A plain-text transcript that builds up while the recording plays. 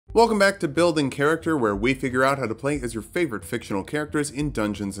Welcome back to Building Character, where we figure out how to play as your favorite fictional characters in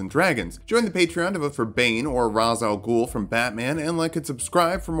Dungeons & Dragons. Join the Patreon to vote for Bane or Ra's al Ghul from Batman, and like and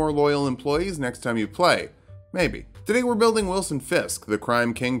subscribe for more loyal employees next time you play. Maybe. Today we're building Wilson Fisk, the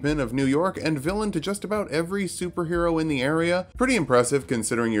crime kingpin of New York and villain to just about every superhero in the area. Pretty impressive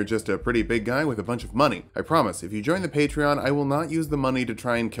considering you're just a pretty big guy with a bunch of money. I promise, if you join the Patreon, I will not use the money to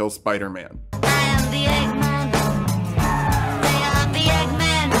try and kill Spider-Man. I am the Eggman. I am the Eggman.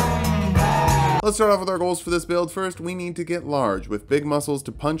 Let's start off with our goals for this build. First, we need to get large, with big muscles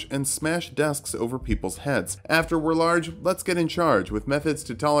to punch and smash desks over people's heads. After we're large, let's get in charge, with methods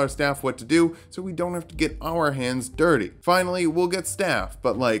to tell our staff what to do so we don't have to get our hands dirty. Finally, we'll get staff,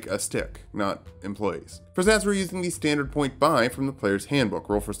 but like a stick, not employees. For stats, we're using the standard point buy from the player's handbook.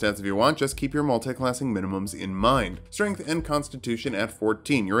 Roll for stats if you want, just keep your multi-classing minimums in mind. Strength and constitution at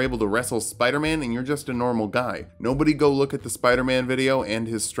 14. You're able to wrestle Spider-Man and you're just a normal guy. Nobody go look at the Spider-Man video and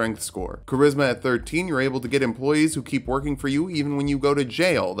his strength score. Charisma at 13. You're able to get employees who keep working for you even when you go to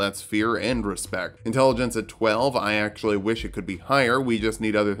jail. That's fear and respect. Intelligence at 12. I actually wish it could be higher. We just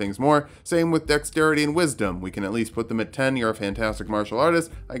need other things more. Same with dexterity and wisdom. We can at least put them at 10. You're a fantastic martial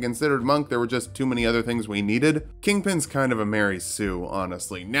artist. I considered monk. There were just too many other things we needed. Kingpin's kind of a Mary Sue,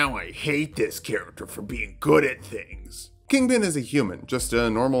 honestly. Now I hate this character for being good at things. Kingpin is a human, just a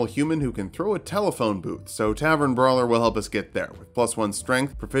normal human who can throw a telephone booth, so Tavern Brawler will help us get there, with +1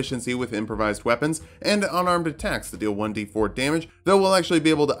 strength, proficiency with improvised weapons, and unarmed attacks that deal 1d4 damage, though we'll actually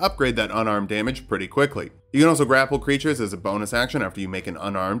be able to upgrade that unarmed damage pretty quickly. You can also grapple creatures as a bonus action after you make an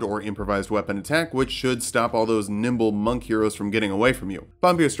unarmed or improvised weapon attack, which should stop all those nimble monk heroes from getting away from you.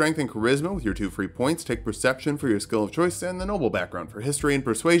 Bump your strength and charisma with your 2 free points, take perception for your skill of choice, and the noble background for history and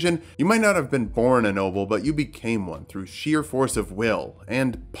persuasion. You might not have been born a noble, but you became one through sheer force of will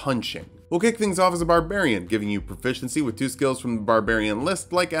and punching. We'll kick things off as a Barbarian, giving you proficiency with 2 skills from the Barbarian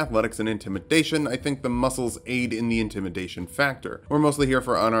list, like Athletics and Intimidation. I think the muscles aid in the Intimidation factor. We're mostly here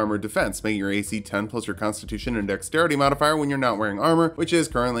for unarmored defense, making your AC 10 plus your Constitution and Dexterity modifier when you're not wearing armor, which is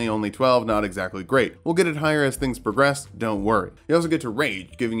currently only 12, not exactly great. We'll get it higher as things progress, don't worry. You also get to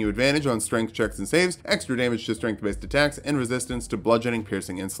Rage, giving you advantage on strength checks and saves, extra damage to strength-based attacks, and resistance to bludgeoning,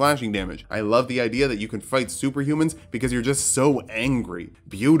 piercing, and slashing damage. I love the idea that you can fight superhumans because you're just so angry.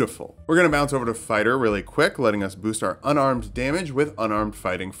 Beautiful. We're gonna bounce over to Fighter really quick, letting us boost our unarmed damage with unarmed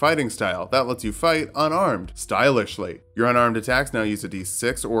fighting style. That lets you fight unarmed, stylishly. Your unarmed attacks now use a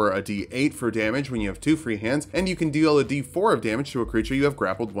d6 or a d8 for damage when you have 2 free hands, and you can deal a d4 of damage to a creature you have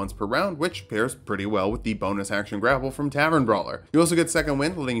grappled once per round, which pairs pretty well with the bonus action grapple from Tavern Brawler. You also get Second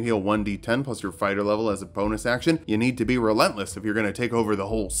Wind, letting you heal 1d10 plus your fighter level as a bonus action. You need to be relentless if you're going to take over the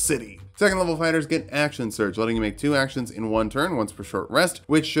whole city. Second level fighters get Action Surge, letting you make 2 actions in 1 turn, once per short rest,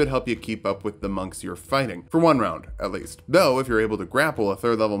 which should help you keep up with the monks you're fighting, for 1 round at least. Though, if you're able to grapple a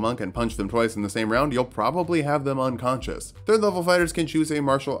 3rd level monk and punch them twice in the same round, you'll probably have them unconscious. 3rd level fighters can choose a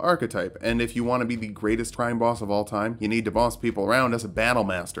martial archetype, and if you want to be the greatest crime boss of all time, you need to boss people around as a battle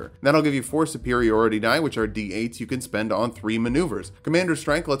master. That'll give you 4 superiority die, which are d8s you can spend on 3 maneuvers. Commander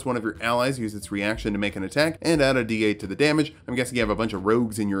Strike lets one of your allies use its reaction to make an attack and add a d8 to the damage. I'm guessing you have a bunch of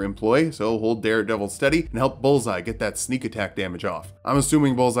rogues in your employ, so hold Daredevil steady and help Bullseye get that sneak attack damage off. I'm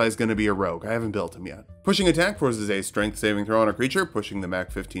assuming Bullseye is going to be a rogue. I haven't built him yet. Pushing attack forces a strength saving throw on a creature, pushing them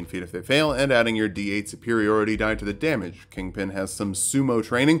back 15 feet if they fail, and adding your d8 superiority die to the damage. Kingpin has some sumo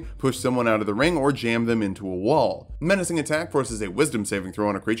training, push someone out of the ring or jam them into a wall. Menacing attack forces a wisdom saving throw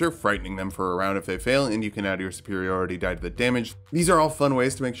on a creature, frightening them for a round if they fail, and you can add your superiority die to the damage. These are all fun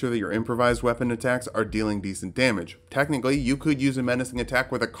ways to make sure that your improvised weapon attacks are dealing decent damage. Technically, you could use a menacing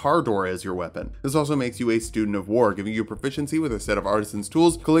attack with a car door as your weapon. This also makes you a student of war, giving you proficiency with a set of artisan's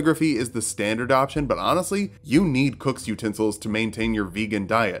tools. Calligraphy is the standard option, but honestly, you need cook's utensils to maintain your vegan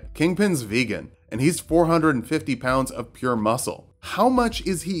diet. Kingpin's vegan, and he's 450 pounds of pure muscle. How much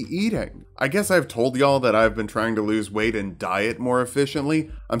is he eating? I guess I've told y'all that I've been trying to lose weight and diet more efficiently.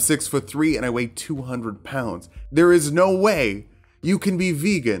 I'm 6'3" and I weigh 200 pounds. There is no way you can be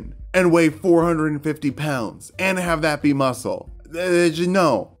vegan and weigh 450 pounds and have that be muscle.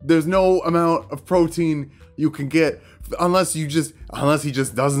 No, there's no amount of protein you can get unless he just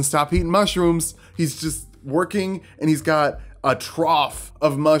doesn't stop eating mushrooms. He's just working and he's got a trough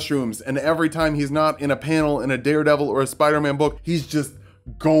of mushrooms, and every time he's not in a panel in a Daredevil or a Spider-Man book, he's just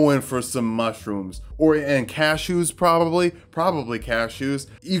going for some mushrooms and cashews, probably cashews.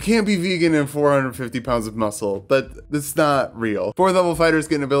 You can't be vegan in 450 pounds of muscle, but it's not real. 4th level fighters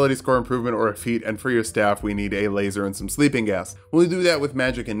get an ability score improvement or a feat, and for your staff we need a laser and some sleeping gas. We'll do that with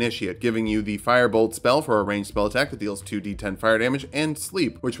Magic Initiate, giving you the Firebolt spell for a ranged spell attack that deals 2d10 fire damage, and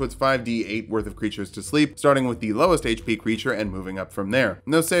Sleep, which puts 5d8 worth of creatures to sleep, starting with the lowest HP creature and moving up from there.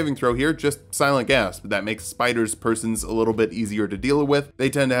 No saving throw here, just silent gas, but that makes spiders persons a little bit easier to deal with. They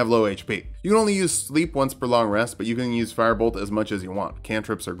tend to have low HP. You can only use Sleep once per long rest, but you can use Firebolt as much as you want.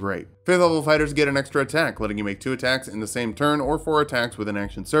 Cantrips are great. 5th level fighters get an extra attack, letting you make 2 attacks in the same turn or 4 attacks with an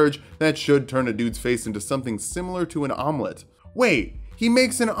action surge. That should turn a dude's face into something similar to an omelet. Wait, he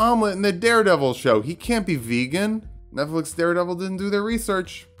makes an omelet in the Daredevil show. He can't be vegan. Netflix Daredevil didn't do their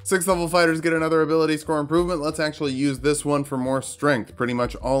research. 6th level fighters get another ability score improvement. Let's actually use this one for more strength. Pretty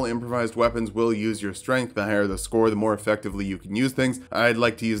much all improvised weapons will use your strength. The higher the score, the more effectively you can use things. I'd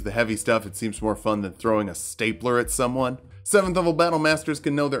like to use the heavy stuff. It seems more fun than throwing a stapler at someone. 7th level battle masters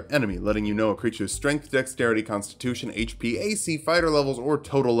can know their enemy, letting you know a creature's strength, dexterity, constitution, HP, AC, fighter levels, or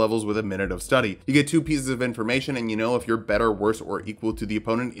total levels with a minute of study. You get 2 pieces of information and you know if you're better, worse, or equal to the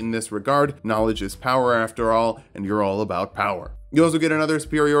opponent in this regard. Knowledge is power after all, and you're all about power. You also get another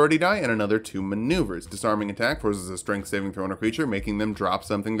superiority die and another 2 maneuvers. Disarming attack forces a strength saving throw on a creature, making them drop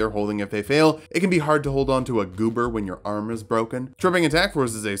something they're holding if they fail. It can be hard to hold on to a goober when your arm is broken. Tripping attack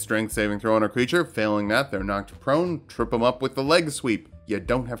forces a strength saving throw on a creature. Failing that, they're knocked prone. Trip them up with the leg sweep. You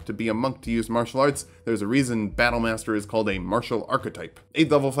don't have to be a monk to use martial arts. There's a reason Battlemaster is called a martial archetype.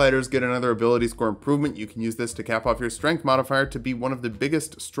 8th level fighters get another ability score improvement. You can use this to cap off your strength modifier to be one of the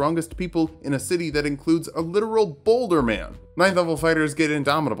biggest, strongest people in a city that includes a literal boulder man. 9th level fighters get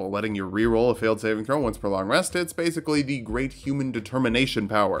Indomitable, letting you reroll a failed saving throw once per long rest. It's basically the great human determination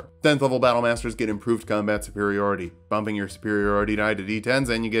power. 10th level Battlemasters get improved combat superiority, bumping your superiority die to d10s,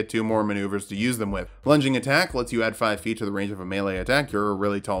 and you get 2 more maneuvers to use them with. Lunging attack lets you add 5 feet to the range of a melee attack. You're a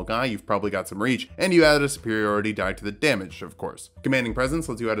really tall guy, you've probably got some reach, and you add a superiority die to the damage, of course. Commanding presence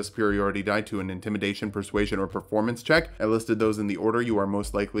lets you add a superiority die to an intimidation, persuasion, or performance check. I listed those in the order you are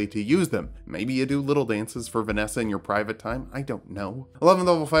most likely to use them. Maybe you do little dances for Vanessa in your private time, I don't know. 11th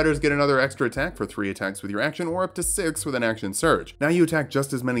level fighters get another extra attack for 3 attacks with your action, or up to 6 with an action surge. Now you attack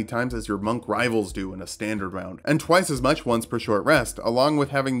just as many times as your monk rivals do in a standard round, and twice as much once per short rest, along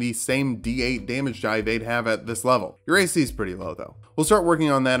with having the same d8 damage die they'd have at this level. Your AC is pretty low though. We'll start working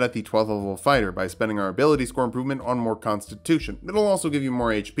on that at the 12th level fighter by spending our ability score improvement on more constitution. It'll also give you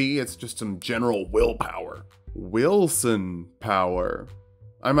more HP, it's just some general willpower. Wilson power.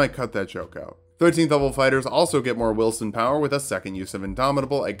 I might cut that joke out. 13th level fighters also get more Wilson power with a second use of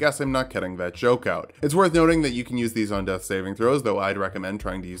Indomitable. I guess I'm not cutting that joke out. It's worth noting that you can use these on death saving throws, though I'd recommend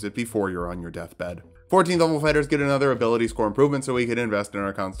trying to use it before you're on your deathbed. 14th level fighters get another ability score improvement, so we can invest in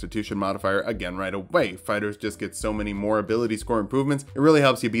our constitution modifier again right away. Fighters just get so many more ability score improvements, it really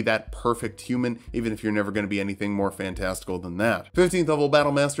helps you be that perfect human, even if you're never going to be anything more fantastical than that. 15th level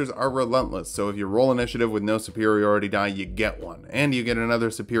battle masters are relentless, so if you roll initiative with no superiority die, you get one. And you get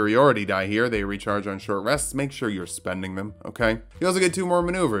another superiority die here. They recharge on short rests. Make sure you're spending them, okay? You also get 2 more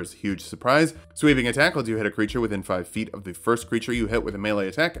maneuvers. Huge surprise. Sweeping attack lets you hit a creature within 5 feet of the first creature you hit with a melee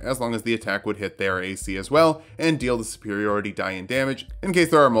attack, as long as the attack would hit their AC as well, and deal the superiority die in damage in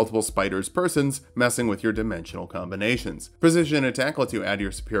case there are multiple spiders persons messing with your dimensional combinations. Precision attack lets you add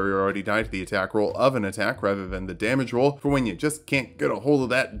your superiority die to the attack roll of an attack rather than the damage roll for when you just can't get a hold of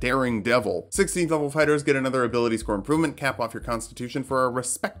that daring devil. 16th level fighters get another ability score improvement, cap off your constitution for a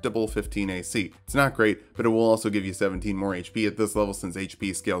respectable 15 AC. It's not great, but it will also give you 17 more HP at this level since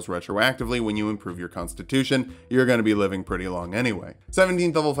HP scales retroactively when you improve your constitution. You're going to be living pretty long anyway.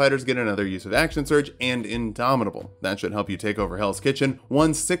 17th level fighters get another use of action surge and Indomitable. That should help you take over Hell's Kitchen,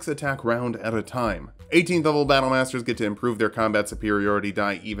 1 6-attack round at a time. 18th level Battlemasters get to improve their combat superiority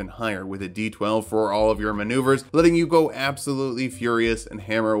die even higher with a d12 for all of your maneuvers, letting you go absolutely furious and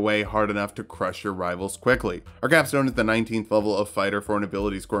hammer away hard enough to crush your rivals quickly. Our capstone is the 19th level of fighter for an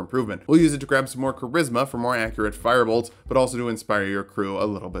ability score improvement. We'll use it to grab some more charisma for more accurate firebolts, but also to inspire your crew a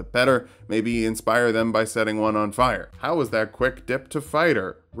little bit better. Maybe inspire them by setting one on fire. How was that quick dip to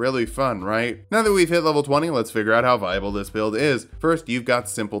fighter? Really fun, right? Now that we've hit level 20, let's figure out how viable this build is. First, you've got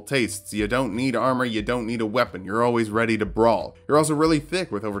simple tastes. You don't need armor, you don't need a weapon. You're always ready to brawl. You're also really thick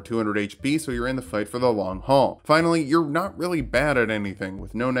with over 200 HP, so you're in the fight for the long haul. Finally, you're not really bad at anything,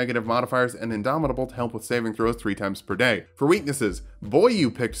 with no negative modifiers and Indomitable to help with saving throws 3 times per day. For weaknesses, Boy, you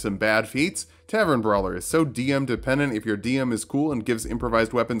picked some bad feats. Tavern Brawler is so DM dependent. If your DM is cool and gives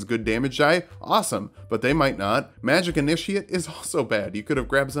improvised weapons good damage die, awesome, but they might not. Magic Initiate is also bad. You could have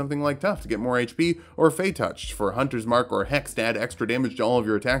grabbed something like Tough to get more HP, or Fey Touch for Hunter's Mark or Hex to add extra damage to all of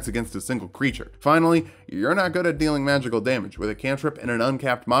your attacks against a single creature. Finally, you're not good at dealing magical damage, with a cantrip and an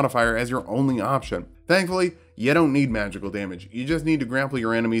uncapped modifier as your only option. Thankfully, you don't need magical damage. You just need to grapple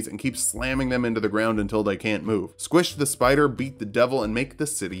your enemies and keep slamming them into the ground until they can't move. Squish the spider, beat the devil, and make the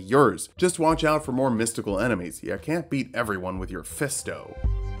city yours. Just watch out for more mystical enemies. You can't beat everyone with your fisto.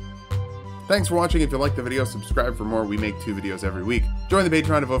 Thanks for watching. If you liked the video, subscribe for more. We make 2 videos every week. Join the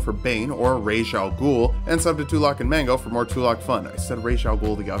Patreon to vote for Bane or Ra's al Ghul, and sub to Tulok and Mango for more Tulok fun. I said Ra's al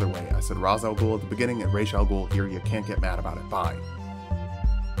Ghul the other way. I said Ra's al Ghul at the beginning and Ra's al Ghul here. You can't get mad about it. Bye.